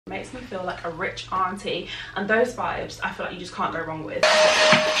Makes me feel like a rich auntie, and those vibes I feel like you just can't go wrong with.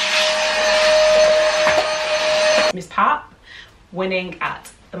 Miss Pat winning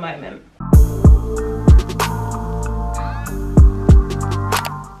at the moment.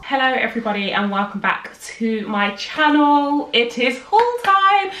 Hello everybody and welcome back to my channel. It is haul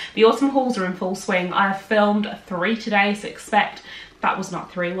time. The autumn hauls are in full swing. I have filmed 3 today, so expect that was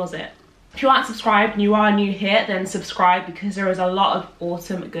not 3, was it? If you aren't subscribed and you are new here, then subscribe, because there is a lot of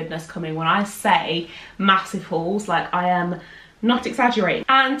autumn goodness coming. When I say massive hauls, like, I am not exaggerating.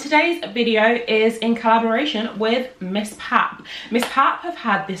 And today's video is in collaboration with Miss Pap. Miss Pap have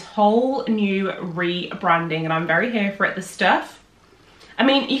had this whole new rebranding and I'm very here for it. The stuff, I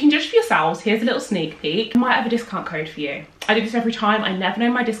mean, you can judge for yourselves. Here's a little sneak peek. I might have a discount code for you. I do this every time. I never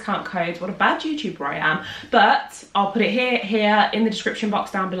know my discount codes. What a bad YouTuber I am. But I'll put it here in the description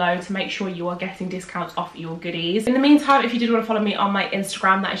box down below to make sure you are getting discounts off your goodies. In the meantime, if you did want to follow me on my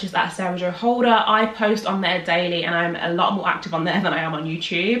Instagram, that is just at Sarahjoholder. I post on there daily and I'm a lot more active on there than I am on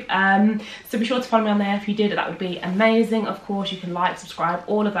YouTube. So be sure to follow me on there if you did. That would be amazing. Of course, you can like, subscribe,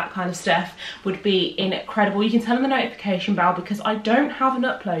 all of that kind of stuff would be incredible. You can turn on the notification bell because I don't have an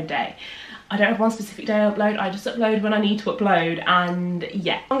upload day. I don't have one specific day I upload. I just upload when I need to upload, and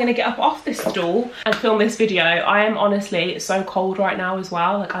yeah. I'm gonna get up off this stool and film this video. I am honestly so cold right now as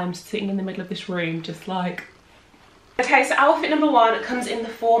well. Like, I'm sitting in the middle of this room just like... Okay, so outfit number 1 comes in the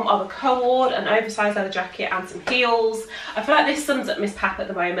form of a cord, an oversized leather jacket and some heels. I feel like this sums up Miss Pap at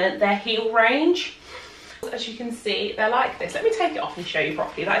the moment. Their heel range, as you can see, they're like this. Let me take it off and show you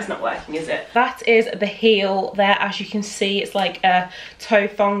properly. That is not working, is it? That is the heel there. As you can see, it's like a toe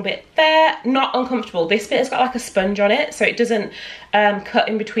thong bit there. Not uncomfortable. This bit has got like a sponge on it, so it doesn't cut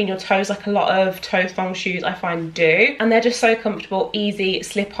in between your toes like a lot of toe thong shoes I find do. And they're just so comfortable, easy,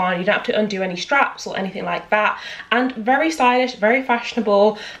 slip on. You don't have to undo any straps or anything like that. And very stylish, very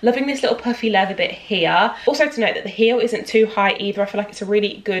fashionable. Loving this little puffy leather bit here. Also to note that the heel isn't too high either. I feel like it's a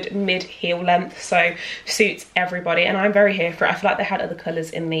really good mid heel length, so suits everybody, and I'm very here for it. I feel like they had other colours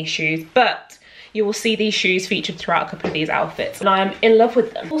in these shoes, but you will see these shoes featured throughout a couple of these outfits and I am in love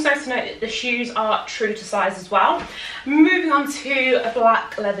with them. Also to note that the shoes are true to size as well. Moving on to a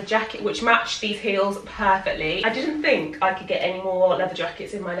black leather jacket which matched these heels perfectly. I didn't think I could get any more leather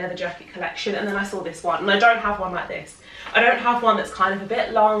jackets in my leather jacket collection, and then I saw this one, and I don't have one like this. I don't have one that's kind of a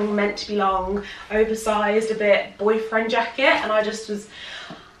bit long, meant to be long, oversized, a bit boyfriend jacket, and I just was...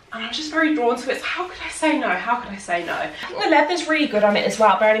 And I'm just very drawn to it. So how could I say no? How could I say no? I think the leather's really good on it as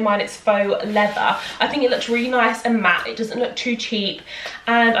well. Bearing in mind it's faux leather. I think it looks really nice and matte. It doesn't look too cheap.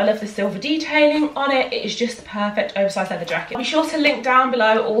 And I love the silver detailing on it. It is just the perfect oversized leather jacket. Be sure to link down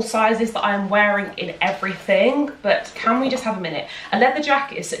below all sizes that I am wearing in everything. But can we just have a minute? A leather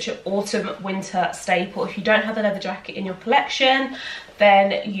jacket is such an autumn winter staple. If you don't have a leather jacket in your collection,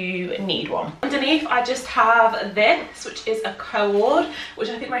 then you need one. Underneath I just have this, which is a cord, which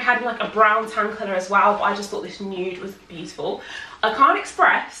I think they had in like a brown tan colour as well, but I just thought this nude was beautiful. I can't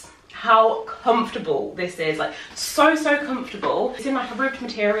express how comfortable this is, like so comfortable. It's in like a ribbed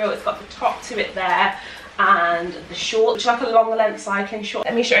material. It's got the top to it there and the short, which is like a longer length cycling short.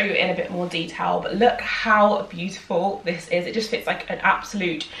 Let me show you in a bit more detail, but look how beautiful this is. It just fits like an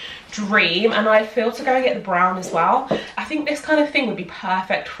absolute dream, and I feel to go and get the brown as well. I think this kind of thing would be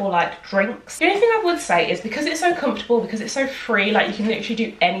perfect for like drinks. The only thing I would say is because it's so comfortable, because it's so free, like you can literally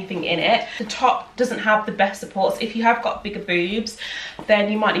do anything in it. The top doesn't have the best supports. If you have got bigger boobs,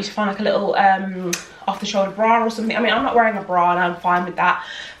 then you might need to find like a little off the shoulder bra or something. I mean, I'm not wearing a bra and I'm fine with that,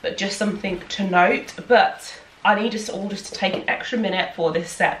 but just something to note. But I need us all just to take an extra minute for this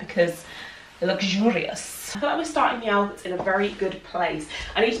set because they're luxurious. I feel like we're starting the outfits in a very good place.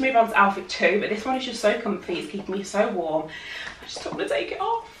 I need to move on to outfit 2, but this one is just so comfy. It's keeping me so warm. I just don't want to take it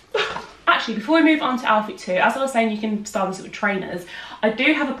off. Actually, before we move on to outfit 2, as I was saying, you can style this with trainers. I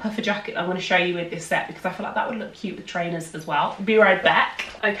do have a puffer jacket that I'm going to show you with this set because I feel like that would look cute with trainers as well. Be right back.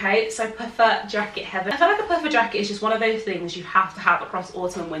 Okay, so puffer jacket heaven. I feel like a puffer jacket is just one of those things you have to have across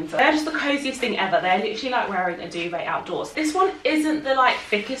autumn and winter. They're just the coziest thing ever. They're literally like wearing a duvet outdoors. This one isn't the like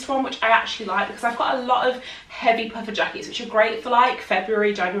thickest one, which I actually like because I've got a lot of heavy puffer jackets which are great for like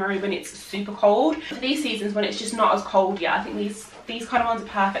February, January when it's super cold. For these seasons when it's just not as cold yet, I think these kind of ones are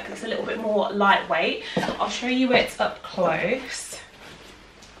perfect because it's a little bit more lightweight. I'll show you it up close.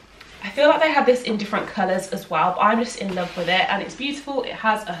 I feel like they have this in different colours as well, but I'm just in love with it and it's beautiful. It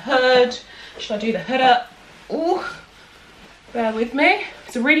has a hood. Should I do the hood up? Ooh, bear with me.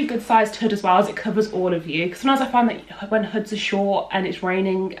 It's a really good sized hood as well, as it covers all of you, because sometimes I find that when hoods are short and it's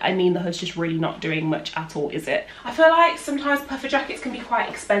raining, I mean the hood's just really not doing much at all, is it? I feel like sometimes puffer jackets can be quite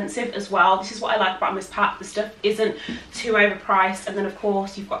expensive as well. This is what I like about Miss Pat, the stuff isn't too overpriced, and then of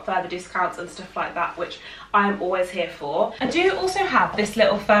course you've got further discounts and stuff like that, which I'm always here for. I do also have this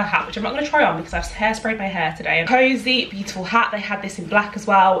little fur hat, which I'm not going to try on because I've hairsprayed my hair today. A cozy, beautiful hat. They had this in black as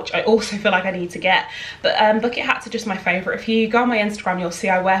well, which I also feel like I need to get. But bucket hats are just my favourite. If you go on my Instagram, you'll see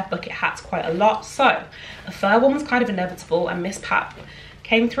I wear bucket hats quite a lot. So a fur one was kind of inevitable, and Miss Pat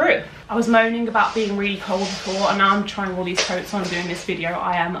came through. I was moaning about being really cold before, and now I'm trying all these coats on doing this video.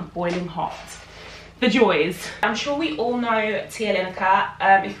 I am boiling hot. The joys. I'm sure we all know Tia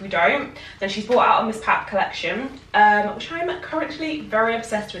Lineker. If we don't, then she's brought out a Miss Pat collection, which I'm currently very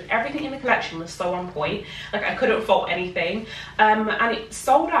obsessed with. Everything in the collection was so on point, like I couldn't fault anything, and it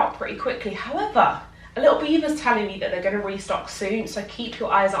sold out pretty quickly. However, a little beaver's telling me that they're going to restock soon, so keep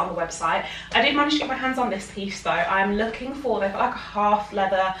your eyes out on the website. I did manage to get my hands on this piece though. I'm looking for, they've got like a half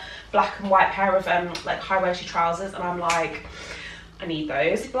leather black and white pair of like high-waisted trousers, and I'm like, I need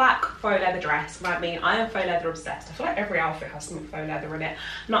those. Black faux leather dress, and I mean, I am faux leather obsessed. I feel like every outfit has some faux leather in it.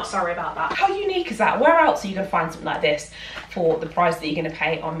 Not sorry about that. How unique is that? Where else are you gonna find something like this for the price that you're gonna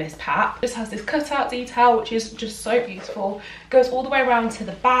pay on Miss Pat? This has this cutout detail, which is just so beautiful. Goes all the way around to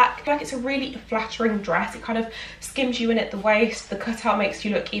the back. I feel like it's a really flattering dress. It kind of skims you in at the waist. The cutout makes you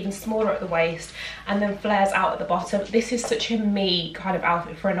look even smaller at the waist, and then flares out at the bottom. This is such a me kind of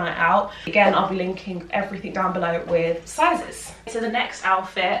outfit for a night out. Again, I'll be linking everything down below with sizes. So the next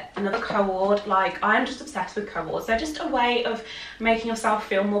outfit, another co-ord. Like, I'm just obsessed with co-ords. They're just a way of making yourself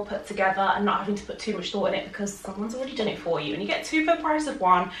feel more put together and not having to put too much thought in it because someone's already done it for you, and you get two for the price of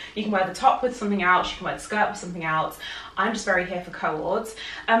one. You can wear the top with something else, you can wear the skirt with something else. I'm just very here for co-ords,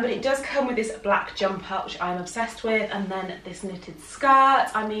 but it does come with this black jumper, which I'm obsessed with, and then this knitted skirt.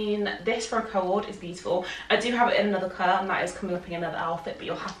 I mean, this for a co-ord is beautiful. I do have it in another colour, and that is coming up in another outfit, but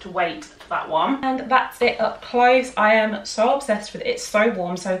you'll have to wait for that one. And that's it up close. I am so obsessed with it. It's so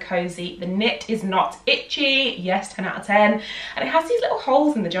warm, so cozy. The knit is not itchy. Yes, 10 out of 10. And it has these little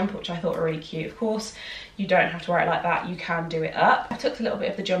holes in the jumper, which I thought were really cute. Of course, you don't have to wear it like that. You can do it up. I tucked a little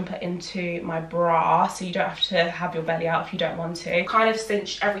bit of the jumper into my bra, so you don't have to have your belly out if you don't want to. Kind of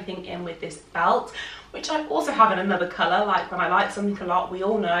cinched everything in with this belt, which I also have in another colour. Like, when I like something a lot, we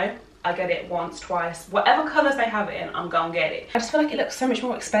all know I get it once, twice, whatever colours they have it in, I'm gonna get it. I just feel like it looks so much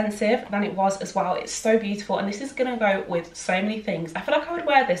more expensive than it was as well. It's so beautiful, and this is gonna go with so many things. I feel like I would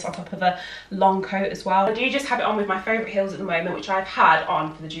wear this on top of a long coat as well. I do just have it on with my favourite heels at the moment, which I've had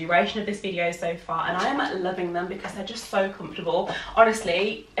on for the duration of this video so far, and I am loving them because they're just so comfortable.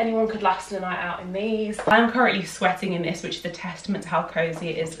 Honestly, anyone could last a night out in these. I'm currently sweating in this, which is a testament to how cozy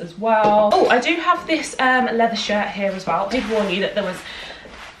it is as well. Oh, I do have this leather shirt here as well. I did warn you that there was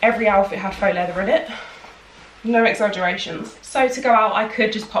every outfit had faux leather in it. No exaggerations. So to go out, I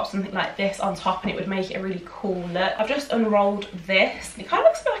could just pop something like this on top and it would make it a really cool look. I've just unrolled this. It kind of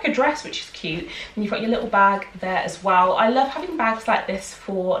looks a bit like a dress, which is cute. And you've got your little bag there as well. I love having bags like this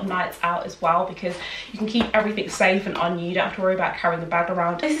for nights out as well because you can keep everything safe and on you. You don't have to worry about carrying the bag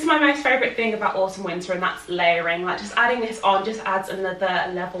around. This is my most favourite thing about autumn winter, and that's layering. Like, just adding this on just adds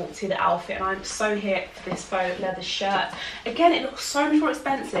another level to the outfit, and I'm so here for this faux leather shirt. Again, it looks so much more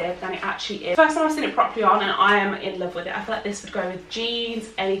expensive than it actually is. First time I've seen it properly on, and I am in love with it. I feel like this would go with jeans,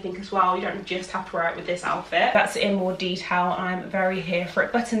 anything as well. You don't just have to wear it with this outfit. That's in more detail. I'm very here for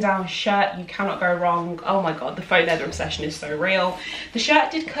it. Button down shirt, you cannot go wrong. Oh my god, the faux leather obsession is so real. The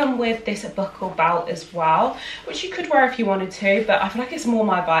shirt did come with this buckle belt as well, which you could wear if you wanted to, but I feel like it's more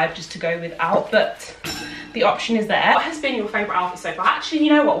my vibe just to go without, but the option is there. What has been your favourite outfit so far? Actually,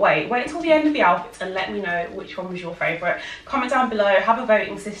 you know what, wait until the end of the outfits and let me know which one was your favourite. Comment down below, have a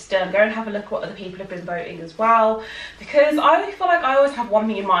voting system, go and have a look at what other people have been voting as well, because I feel like I always have one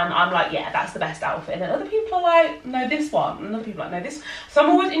thing in mind. I'm like, yeah, that's the best outfit, and then other people are like, no, this one, and other people are like, no, this. So I'm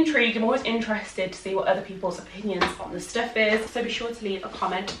always intrigued, I'm always interested to see what other people's opinions on the stuff is, so be sure to leave a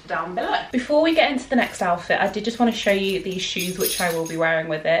comment down below. Before we get into the next outfit, I did just want to show you these shoes which I will be wearing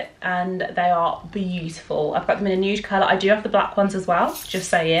with it, and they are beautiful. I've got them in a nude colour. I do have the black ones as well, just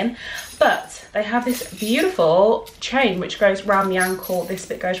saying, but they have this beautiful chain which goes around the ankle. This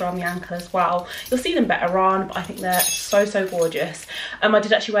bit goes around the ankle as well. You'll see them better on, but I think they're so gorgeous. I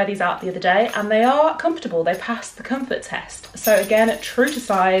did actually wear these out the other day, and they are comfortable. They passed the comfort test. So again, true to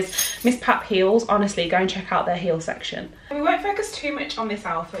size. Miss Pat heels, honestly, go and check out their heel section. We won't focus too much on this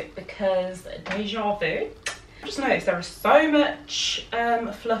outfit because déjà vu. I just noticed there is so much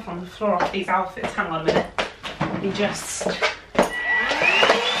fluff on the floor of these outfits. Hang on a minute. Let me just...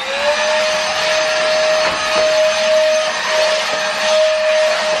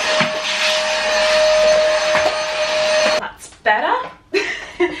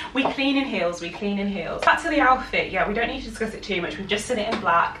 cleaning heels, we cleaning heels. Back to the outfit. Yeah, we don't need to discuss it too much. We've just seen it in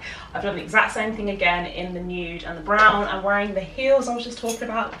black. I've done the exact same thing again in the nude and the brown. I'm wearing the heels I was just talking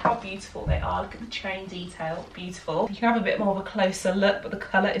about. Look how beautiful they are. Look at the chain detail, beautiful. You can have a bit more of a closer look, but the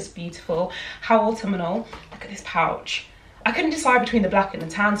colour is beautiful. How autumnal. Look at this pouch. I couldn't decide between the black and the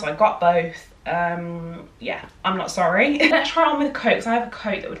tan, so I got both. Yeah, I'm not sorry. Let's try on with a coat, because I have a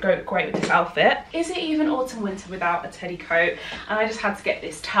coat that would go great with this outfit. Is it even autumn winter without a teddy coat? And I just had to get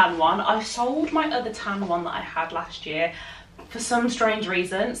this tan one. I sold my other tan one that I had last year for some strange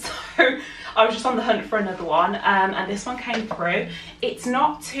reason, so I was just on the hunt for another one, and this one came through. It's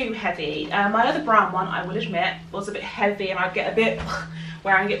not too heavy. My other brown one, I will admit, was a bit heavy and I'd get a bit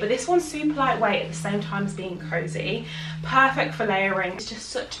wearing it, but this one's super lightweight at the same time as being cozy. Perfect for layering. It's just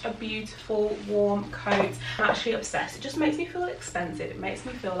such a beautiful warm coat. I'm actually obsessed. It just makes me feel expensive. It makes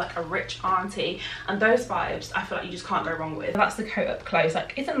me feel like a rich auntie, and those vibes I feel like you just can't go wrong with. That's the coat up close.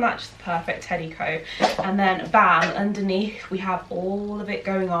 Like, isn't that just the perfect teddy coat? And then bam, underneath we have all of it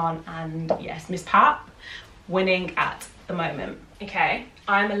going on, and yes, Miss Pat winning at the moment. Okay,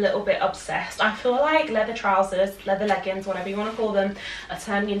 I'm a little bit obsessed. I feel like leather trousers, leather leggings, whatever you want to call them, are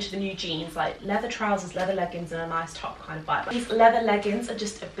turning into the new jeans. Like leather trousers, leather leggings, and a nice top kind of vibe. These leather leggings are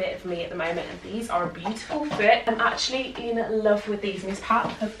just a bit of me at the moment, and these are a beautiful fit. I'm actually in love with these. Miss Pat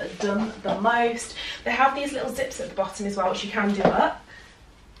have done the most. They have these little zips at the bottom as well, which you can do up.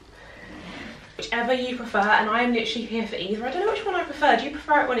 Whichever you prefer, and I am literally here for either. I don't know which one I prefer. Do you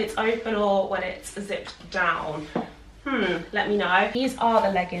prefer it when it's open or when it's zipped down? Let me know. These are the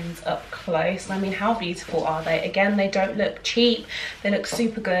leggings up close. I mean, how beautiful are they? Again, they don't look cheap. They look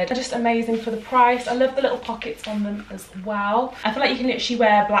super good. They're just amazing for the price. I love the little pockets on them as well. I feel like you can literally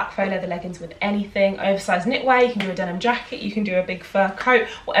wear black faux leather leggings with anything. Oversized knitwear, you can do a denim jacket, you can do a big fur coat,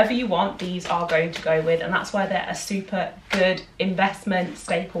 whatever you want, these are going to go with, and that's why they're a super good investment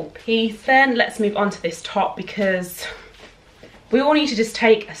staple piece. Then let's move on to this top, because we all need to just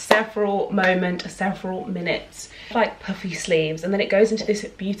take several minutes. Like puffy sleeves, and then it goes into this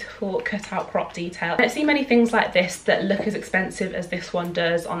beautiful cutout crop detail. I don't see many things like this that look as expensive as this one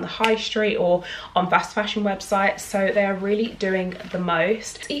does on the high street or on fast fashion websites, so they are really doing the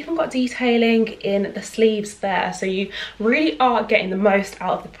most. It's even got detailing in the sleeves there, so you really are getting the most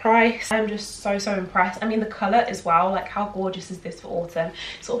out of the price. I'm just so impressed. I mean, the colour as well, like how gorgeous is this for autumn?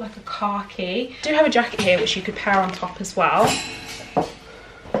 It's sort of like a khaki. I do have a jacket here which you could pair on top as well.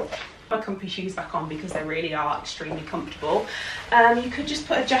 My comfy shoes back on because they really are extremely comfortable. You could just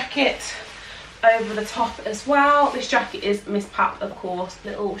put a jacket over the top as well. This jacket is Miss Pat, of course,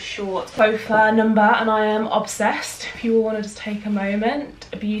 little short faux fur number, and I am obsessed. If you all want to just take a moment,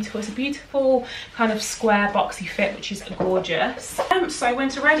 beautiful. It's a beautiful kind of square boxy fit, which is gorgeous. So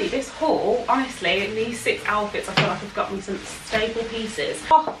winter ready. This haul, honestly, these 6 outfits, I feel like I've got me some staple pieces.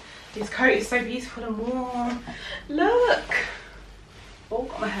 Oh, this coat is so beautiful and warm. Look. Oh,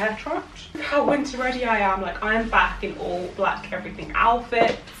 got my hair trapped. Look how winter ready I am. Like, I am back in all black everything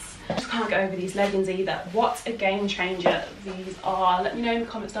outfits. I just can't get over these leggings either. What a game changer these are. Let me know in the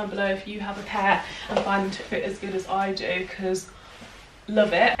comments down below if you have a pair and find them to fit as good as I do, because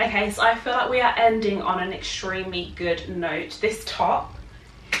love it. Okay, so I feel like we are ending on an extremely good note. This top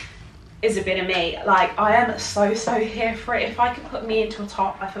is a bit of me. Like, I am so here for it. If I could put me into a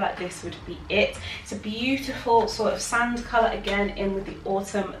top, I feel like this would be it. It's a beautiful sort of sand colour, again in with the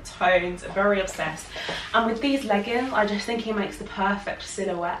autumn tones. Very obsessed. And with these leggings, I just think it makes the perfect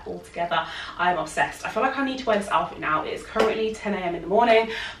silhouette altogether. I'm obsessed. I feel like I need to wear this outfit now. It's currently 10 AM in the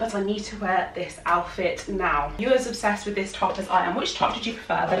morning, but I need to wear this outfit now. You're as obsessed with this top as I am. Which top did you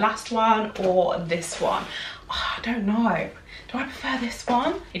prefer? The last one or this one? Oh, I don't know. Do I prefer this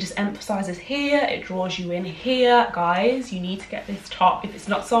one? It just emphasizes here, it draws you in here. Guys, you need to get this top if it's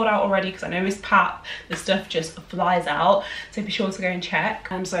not sold out already, because I know Miss Pat, the stuff just flies out. So be sure to go and check.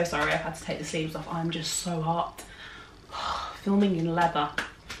 I'm so sorry I've had to take the sleeves off. I'm just so hot. Filming in leather.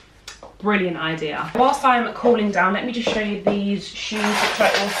 Brilliant idea. Whilst I'm cooling down, let me just show you these shoes, which I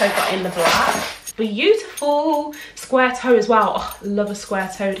also got in the black. Beautiful square toe as well. Oh, love a square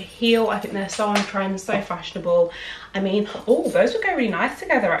toed heel. I think they're so on trend, so fashionable. I mean, oh, those would go really nice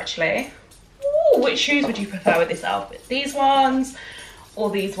together actually. Ooh, which shoes would you prefer with this outfit? These ones or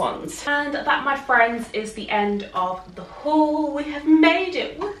these ones? And that, my friends, is the end of the haul. We have made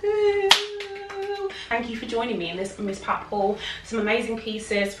it. Woohoo! Thank you for joining me in this Miss Pat haul. Some amazing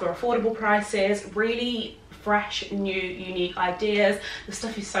pieces for affordable prices. Really fresh, new, unique ideas. The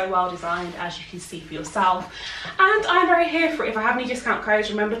stuff is so well designed, as you can see for yourself, and I'm very here for it. If I have any discount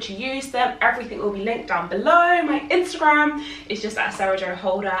codes, remember to use them. Everything will be linked down below. My Instagram is just at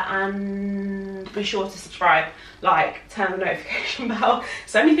Sarahjoholder, and and be sure to subscribe, like, turn on the notification bell.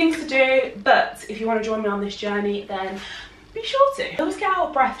 So many things to do, but if you want to join me on this journey, then be sure to. I always get out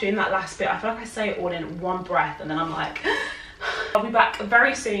of breath doing that last bit. I feel like I say it all in one breath and then I'm like, I'll be back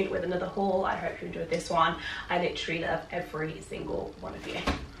very soon with another haul. I hope you enjoyed this one. I literally love every single one of you.